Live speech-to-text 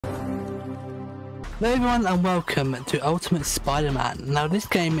Hello everyone and welcome to Ultimate Spider-Man. Now this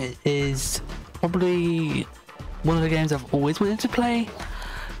game is probably one of the games I've always wanted to play,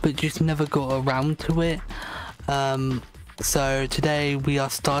 but just never got around to it. So today we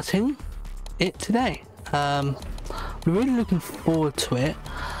are starting it today. We're really looking forward to it,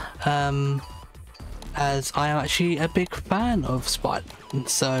 as I am actually a big fan of Spider-Man.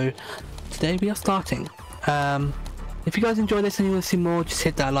 So today we are starting. If you guys enjoy this and you want to see more, just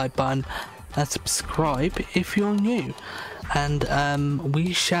hit that like button and subscribe if you're new, and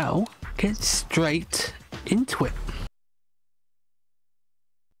we shall get straight into it.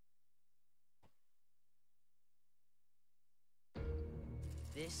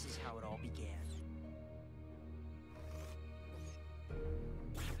 This is how it all began.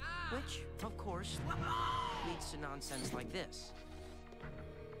 Which, of course, leads to nonsense like this.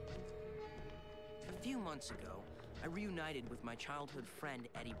 A few months ago, I reunited with my childhood friend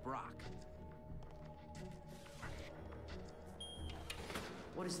Eddie Brock.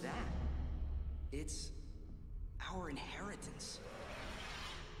 What is that? It's our inheritance.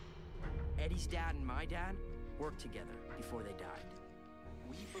 Eddie's dad and my dad worked together before they died.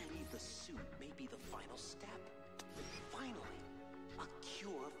 We believe the suit may be the final step. Finally, a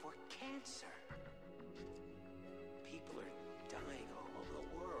cure for cancer. People are dying all over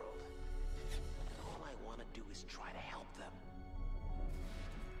the world. And all I want to do is try to help them.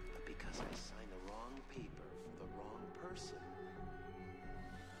 But because I signed the wrong paper for the wrong person,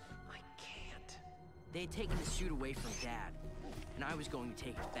 I can't. They had taken the suit away from Dad, and I was going to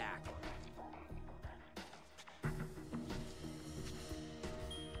take it back.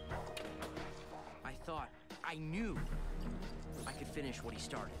 I thought, I knew I could finish what he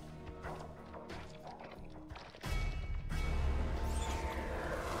started.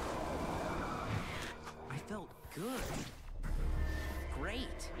 I felt good.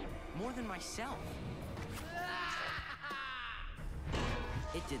 Great. More than myself.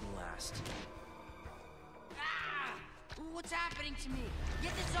 It didn't last. What's happening to me?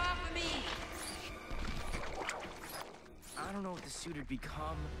 Get this off of me! I don't know what the suit had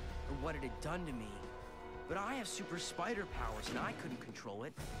become or what it had done to me, but I have super spider powers and I couldn't control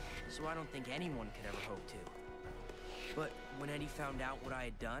it, so I don't think anyone could ever hope to. But when Eddie found out what I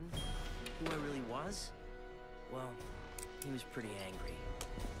had done, who I really was, well, he was pretty angry.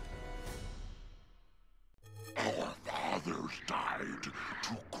 Our fathers died to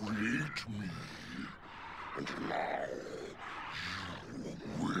create me, and now you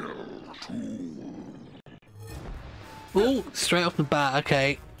will too. Oh, straight off the bat,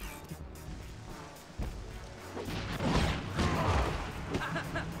 okay.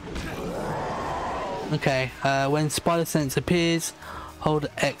 Okay, when Spider Sense appears, hold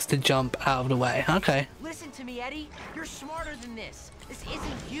X to jump out of the way. Okay. Listen to me, Eddie. You're smarter than this. This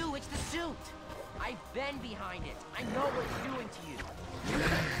isn't you, it's the suit. I've been behind it. I know what it's doing to you.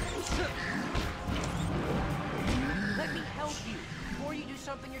 Let me help you before you do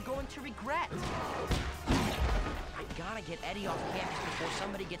something you're going to regret. I gotta get Eddie off campus before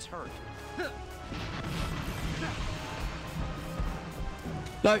somebody gets hurt.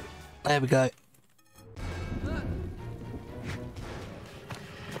 No, there we go.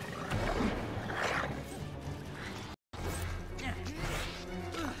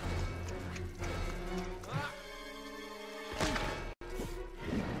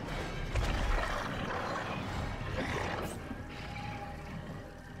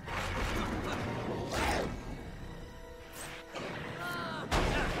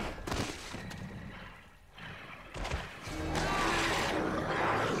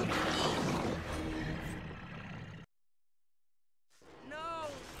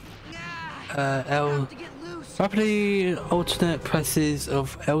 Rapidly alternate presses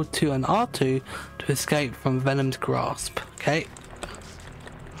of L2 and R2 to escape from Venom's grasp. Okay.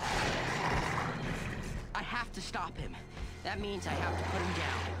 I have to stop him. That means I have to put him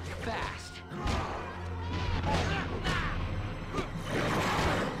down. Fast.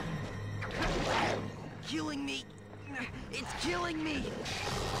 Killing me. It's killing me.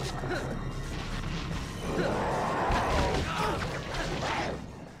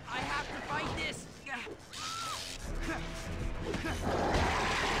 I have to fight this.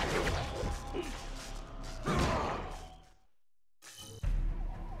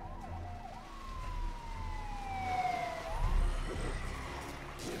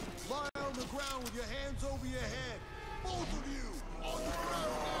 Lie on the ground with your hands over your head. Both of you on the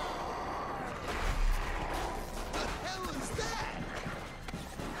ground now. The hell is that?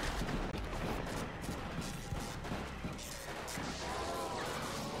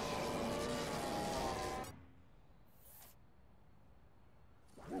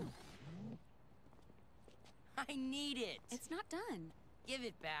 I need it. It's not done. Give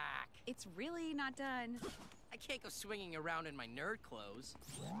it back. It's really not done. I can't go swinging around in my nerd clothes.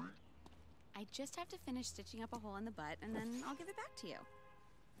 I just have to finish stitching up a hole in the butt, and then I'll give it back to you.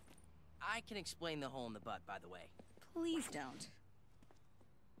 I can explain the hole in the butt, by the way. Please don't.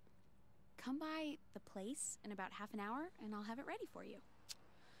 Come by the place in about half an hour, and I'll have it ready for you.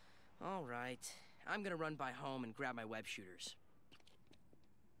 All right. I'm gonna run by home and grab my web shooters.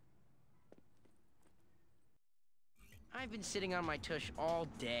 I've been sitting on my tush all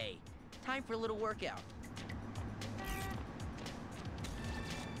day. Time for a little workout.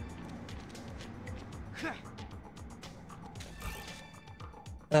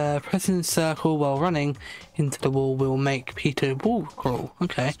 Pressing circle while running into the wall will make Peter wall crawl.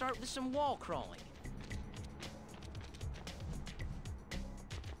 Okay. Let's start with some wall crawling.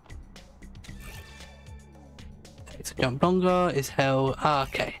 It's a jump longer, is hell. Ah,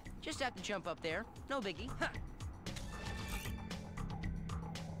 okay. Just have to jump up there. No biggie. Huh.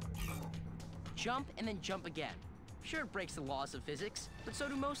 Jump and then jump again. Sure, it breaks the laws of physics, but so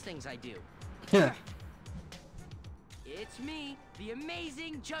do most things I do. Yeah. It's me, the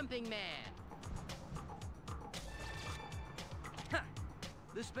amazing jumping man. Ha!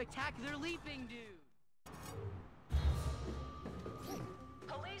 The spectacular leaping dude.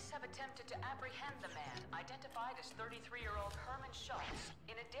 Police have attempted to apprehend the man, identified as 33-year-old Herman Schultz.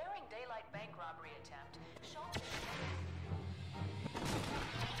 In a daring daylight bank robbery attempt, Schultz...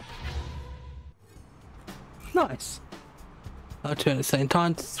 Nice. I'll turn at the same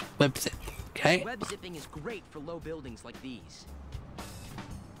time. Web zip. Okay. Web zipping is great for low buildings like these.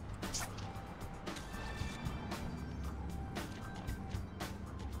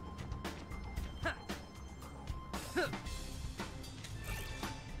 Ha! Huh.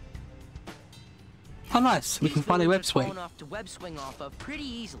 Oh, nice. We can finally web swing. Off to web swing off of pretty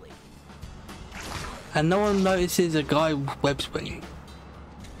easily. And no one notices a guy web swinging.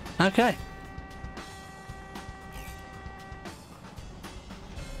 Okay.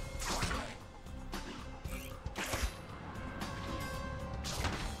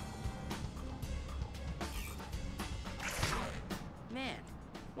 Man,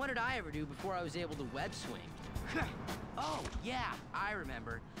 what did I ever do before I was able to web swing? Oh, yeah, I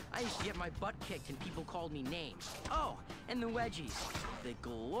remember. I used to get my butt kicked and people called me names. Oh, and the wedgies. The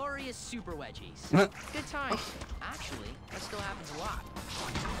glorious super wedgies. Good times. Actually, that still happens a lot.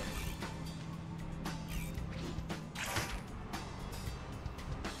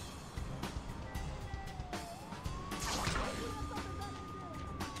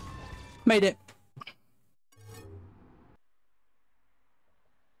 Made it.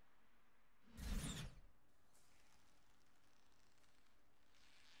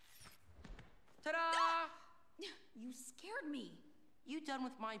 Ta-da! You scared me. You done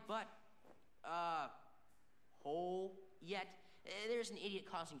with my butt, hole yet? There's an idiot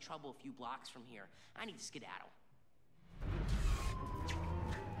causing trouble a few blocks from here. I need to skedaddle.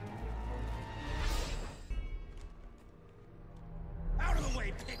 Out of the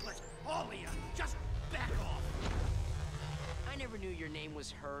way, Piglet! All of you, just back off! I never knew your name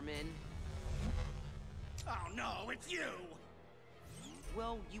was Herman. Oh no, it's you!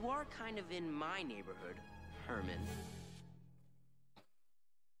 Well, you are kind of in my neighborhood, Herman.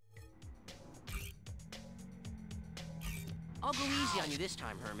 I'll go easy on you this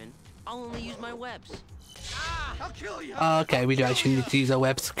time, Herman. I'll only use my webs. Ah! I'll kill you! Okay, we do actually need to use our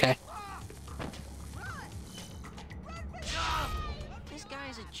webs. Okay. This guy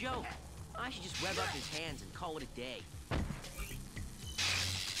is a joke. I should just web up his hands and call it a day.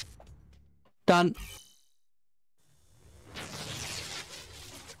 Done.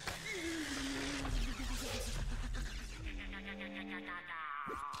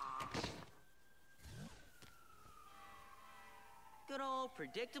 Good old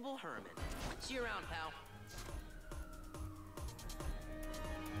predictable Herman. See you around, pal.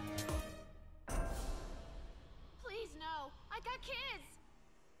 Please, no. I got kids.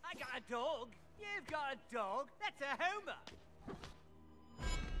 I got a dog. You've got a dog. That's a Homer.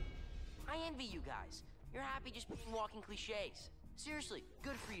 I envy you guys. You're happy just being walking cliches. Seriously,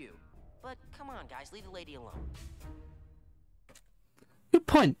 good for you. But come on, guys, leave the lady alone. Good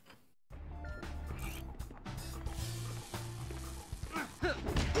point.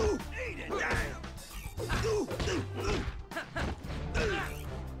 Eat it,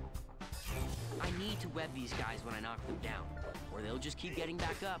 I need to web these guys when I knock them down, or they'll just keep getting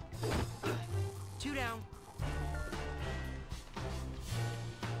back up. 2 down.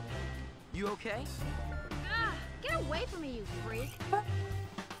 You okay? Ah, get away from me, you freak.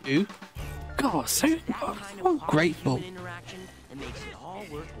 You? God, so That kind of I'm positive grateful. human interaction that makes it all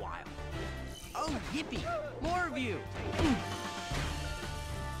worthwhile. Oh, yippee! More of you!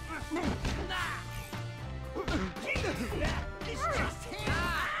 It's just him!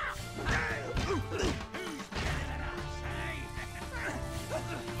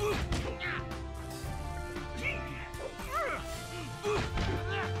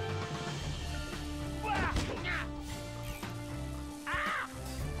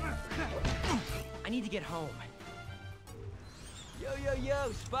 I need to get home. Yo, yo, yo,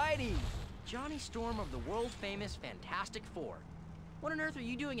 Spidey! Johnny Storm of the world-famous Fantastic Four. What on earth are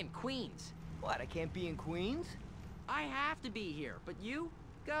you doing in Queens? What, I can't be in Queens? I have to be here, but you?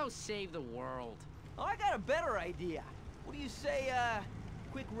 Go save the world. Oh, I got a better idea. What do you say,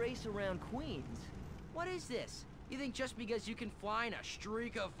 quick race around Queens? What is this? You think just because you can fly in a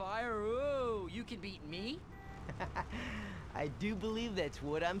streak of fire, ooh, you can beat me? I do believe that's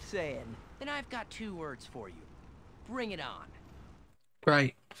what I'm saying. Then I've got 2 words for you. Bring it on.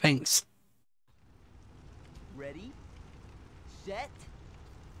 Great, thanks. Ready, set,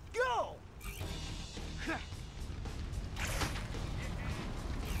 go!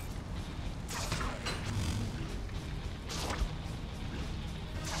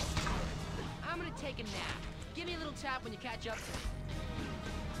 I'm gonna take a nap. Give me a little tap when you catch up to me.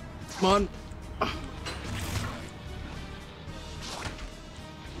 Come on.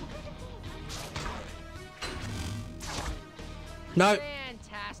 No.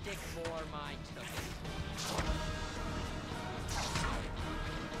 Fantastic for my token.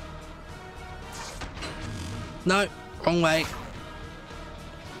 No, wrong way. An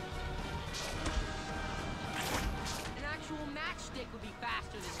actual matchstick would be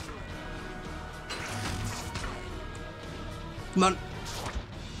faster than you. Come on.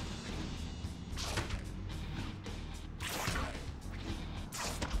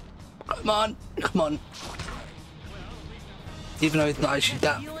 Come on, come on. Even though it's not actually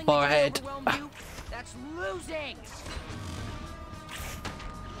that far ahead. That's losing.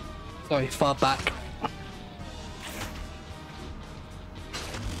 Sorry, far back.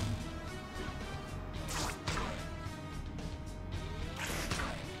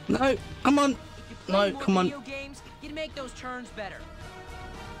 No, come on. No, come on. Video games, you'd make those turns better.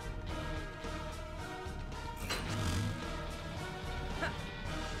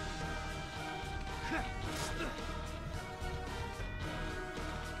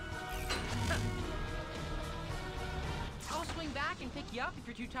 I'll swing back and pick you up if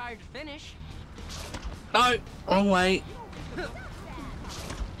you're too tired to finish. No, wrong way.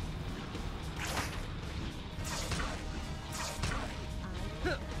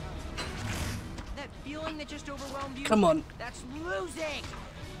 That feeling that just overwhelmed you? Come on. That's losing.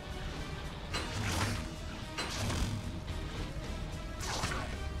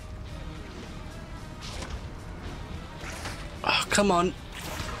 Oh, come on.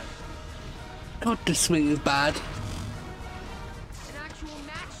 God, the swing is bad. An actual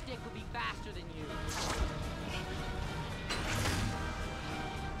matchstick would be faster than you.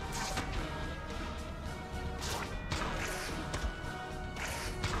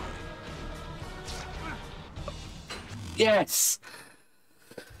 Yes.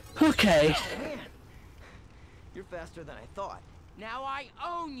 Okay. Oh, man. You're faster than I thought. Now I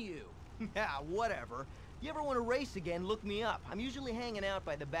own you. Yeah, whatever. You ever want to race again, look me up. I'm usually hanging out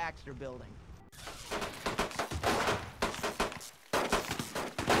by the Baxter building.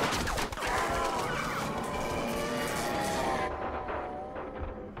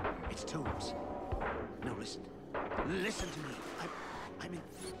 It's Toombs. No, listen. Listen to me.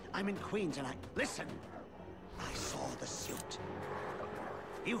 I'm in Queens and listen. I saw the suit.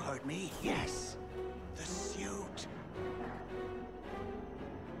 You heard me? Yes. The suit.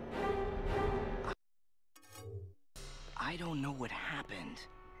 I don't know what happened.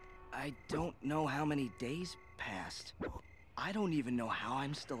 I don't know how many days passed. I don't even know how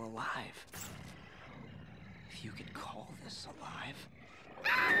I'm still alive. If you could call this alive.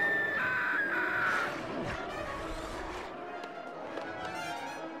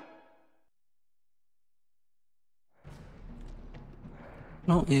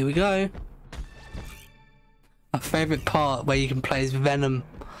 Oh, here we go. My favourite part where you can play as Venom.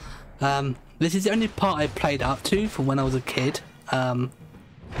 This is the only part I played up to from when I was a kid.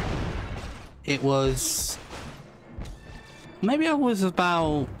 It was... maybe I was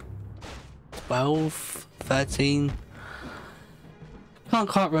about 12, 13. Can't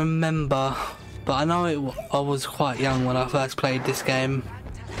quite remember, but I know I was quite young when I first played this game.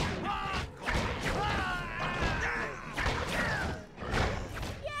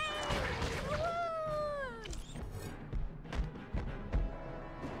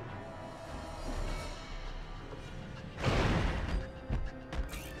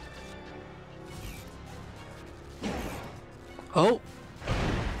 Oh.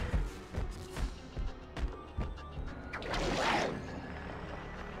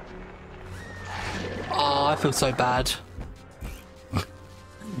 Oh, I feel so bad.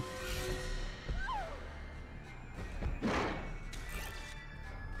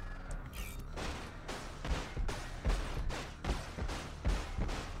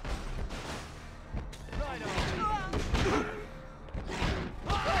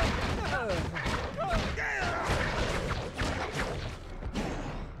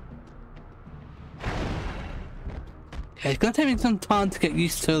 Yeah, it's gonna take me some time to get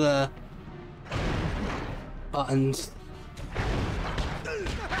used to the buttons.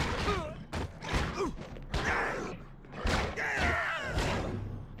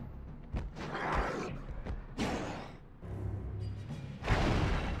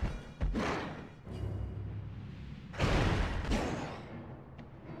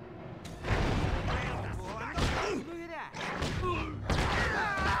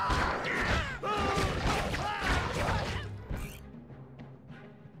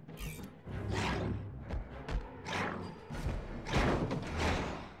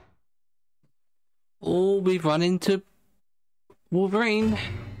 Oh, we've run into Wolverine.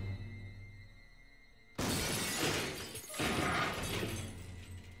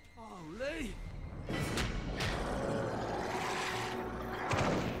 Holy!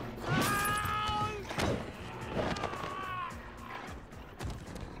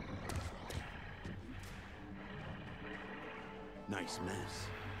 Nice mess.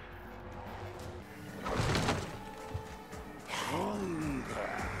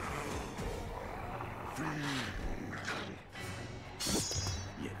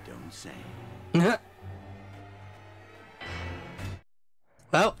 You don't say.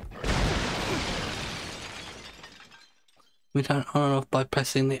 Well, we turn on and off by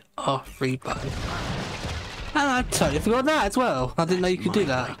pressing the R3 button. And I totally forgot that as well. I didn't know you could do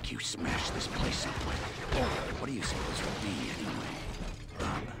that. Like you smash this place up with. What are you supposed to be anyway?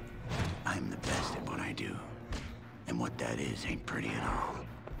 Bob, I'm the best at what I do. And what that is ain't pretty at all.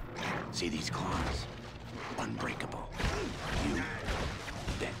 See these claws? Unbreakable. You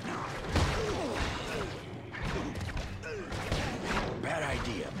bet not. Bad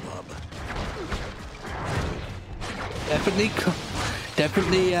idea, bub.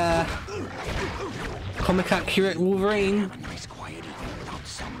 Definitely, comic accurate Wolverine. Have a nice quiet evening without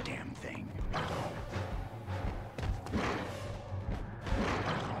some damn thing.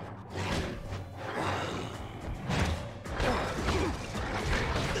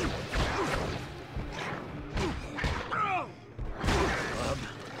 Bub,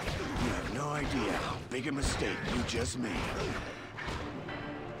 you have no idea how big a mistake you just made.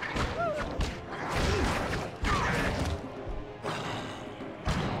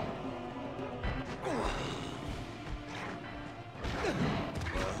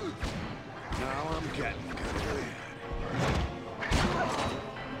 Now I'm getting good.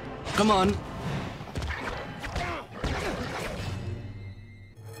 Come on.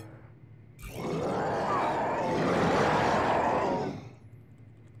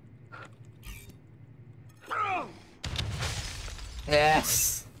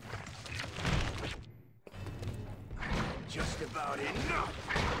 Yes. Just about enough.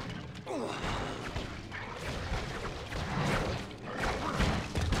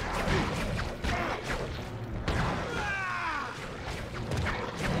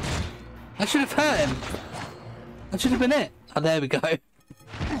 I should have hurt him. That should have been it. Oh, there we go.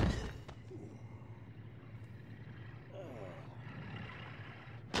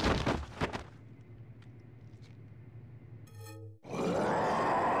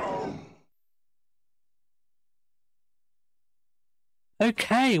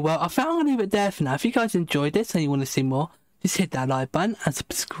 Okay, well, I think I'm going to leave it there for now. If you guys enjoyed this and you want to see more, just hit that like button and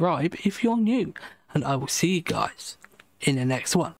subscribe if you're new. And I will see you guys in the next one.